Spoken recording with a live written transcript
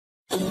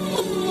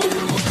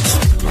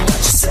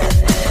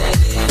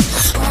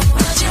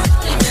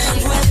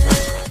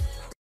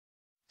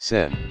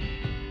Sen.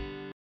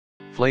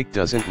 Flake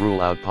doesn't rule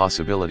out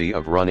possibility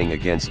of running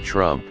against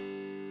Trump.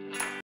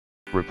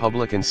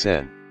 Republican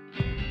Sen.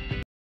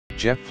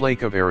 Jeff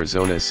Flake of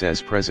Arizona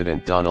says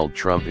President Donald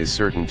Trump is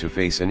certain to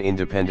face an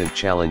independent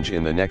challenge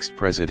in the next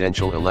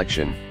presidential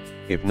election,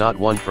 if not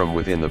one from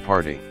within the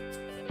party.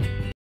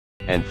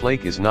 And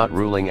Flake is not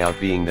ruling out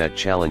being that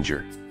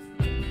challenger.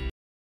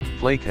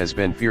 Flake has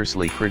been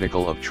fiercely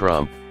critical of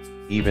Trump,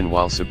 even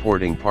while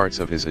supporting parts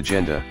of his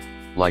agenda,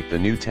 like the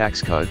new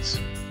tax cuts.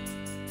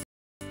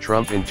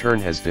 Trump in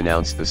turn has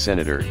denounced the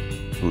senator,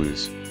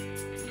 who's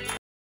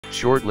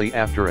shortly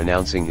after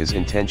announcing his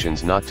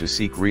intentions not to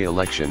seek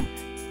re-election,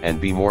 and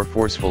be more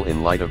forceful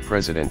in light of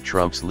President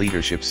Trump's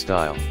leadership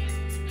style.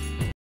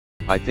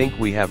 I think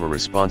we have a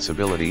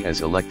responsibility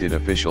as elected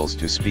officials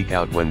to speak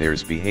out when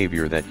there's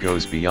behavior that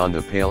goes beyond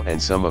the pale,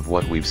 and some of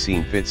what we've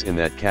seen fits in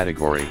that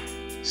category,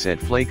 said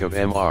Flake of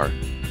Mr.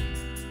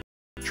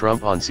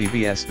 Trump on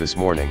CBS This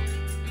Morning.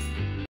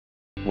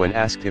 When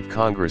asked if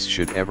Congress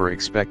should ever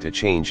expect a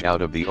change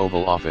out of the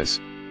Oval Office,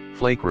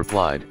 Flake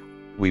replied,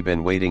 "We've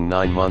been waiting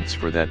 9 months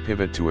for that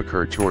pivot to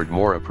occur toward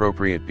more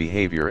appropriate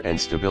behavior and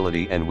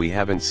stability, and we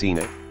haven't seen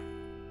it.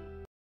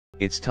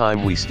 It's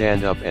time we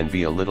stand up and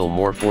be a little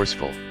more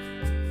forceful."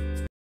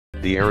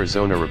 The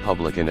Arizona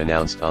Republican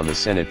announced on the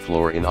Senate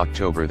floor in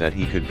October that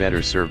he could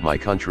better serve my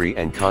country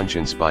and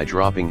conscience by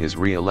dropping his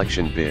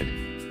re-election bid,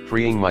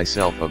 freeing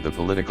myself of the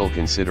political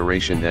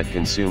consideration that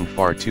consumed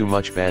far too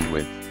much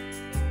bandwidth.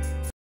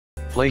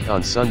 Flake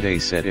on Sunday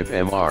said if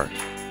Mr.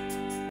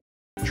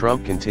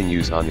 Trump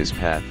continues on his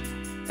path,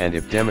 and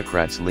if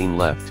Democrats lean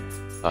left,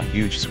 a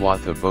huge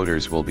swath of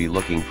voters will be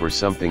looking for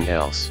something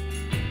else.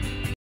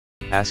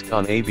 Asked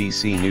on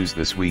ABC News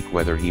this week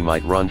whether he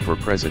might run for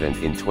president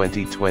in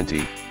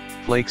 2020,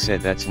 Flake said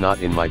that's not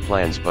in my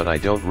plans, but I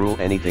don't rule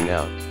anything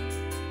out.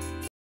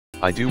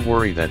 I do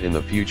worry that in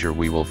the future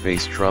we will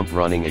face Trump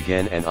running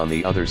again, and on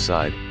the other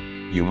side,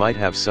 you might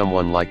have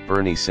someone like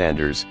Bernie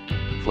Sanders,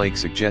 Flake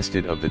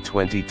suggested of the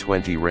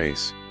 2020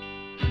 race.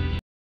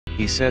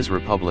 He says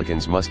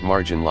Republicans must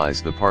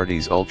marginalize the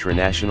party's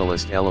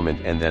ultra-nationalist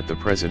element, and that the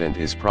president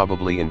is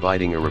probably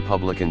inviting a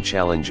Republican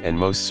challenge, and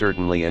most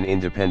certainly an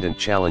independent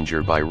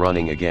challenger, by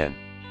running again.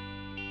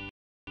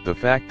 The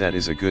fact that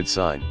is a good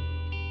sign.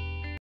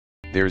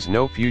 There's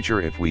no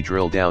future if we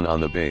drill down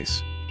on the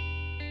base.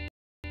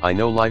 I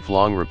know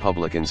lifelong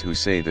Republicans who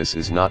say this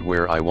is not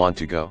where I want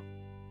to go.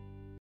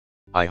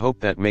 I hope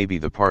that maybe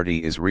the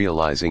party is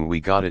realizing we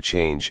gotta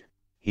change,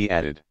 he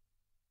added.